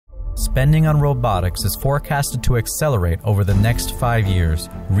Spending on robotics is forecasted to accelerate over the next 5 years,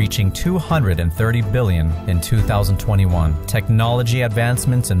 reaching $230 billion in 2021. Technology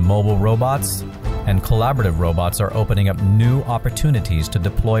advancements in mobile robots and collaborative robots are opening up new opportunities to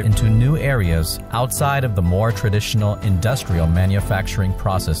deploy into new areas outside of the more traditional industrial manufacturing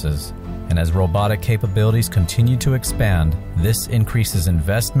processes. And as robotic capabilities continue to expand, this increases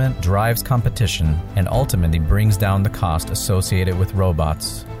investment, drives competition, and ultimately brings down the cost associated with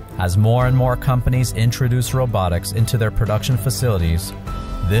robots. As more and more companies introduce robotics into their production facilities,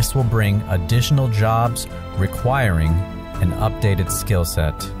 this will bring additional jobs requiring an updated skill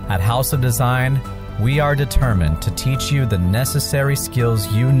set. At House of Design, we are determined to teach you the necessary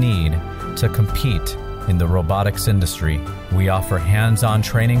skills you need to compete in the robotics industry. We offer hands-on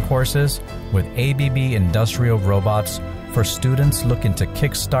training courses with ABB Industrial Robots for students looking to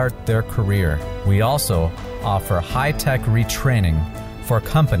kickstart their career. We also offer high-tech retraining for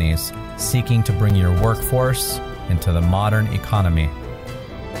companies seeking to bring your workforce into the modern economy.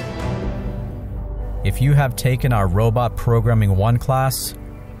 If you have taken our Robot Programming 1 class,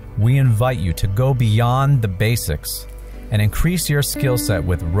 we invite you to go beyond the basics and increase your skill set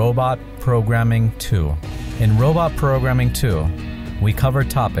with Robot Programming 2. In Robot Programming 2, we cover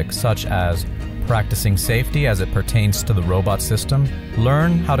topics such as practicing safety as it pertains to the robot system,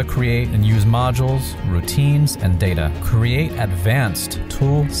 learn how to create and use modules, routines, and data, create advanced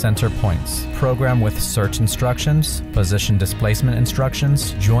tool center points, program with search instructions, position displacement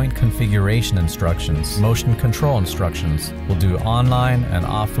instructions, joint configuration instructions, motion control instructions. We'll do online and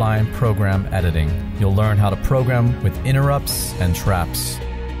offline program editing. You'll learn how to program with interrupts and traps,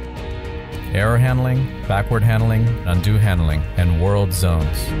 error handling, backward handling, undo handling, and world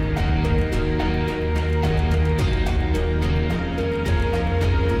zones.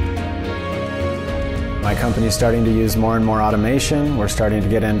 My company's starting to use more and more automation. We're starting to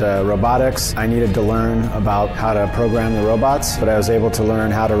get into robotics. I needed to learn about how to program the robots, but I was able to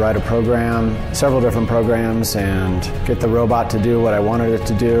learn how to write a program, several different programs, and get the robot to do what I wanted it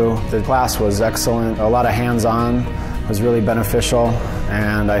to do. The class was excellent. A lot of hands-on was really beneficial,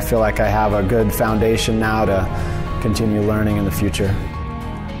 and I feel like I have a good foundation now to continue learning in the future.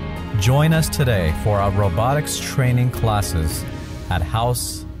 Join us today for our robotics training classes at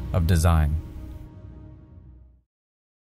House of Design.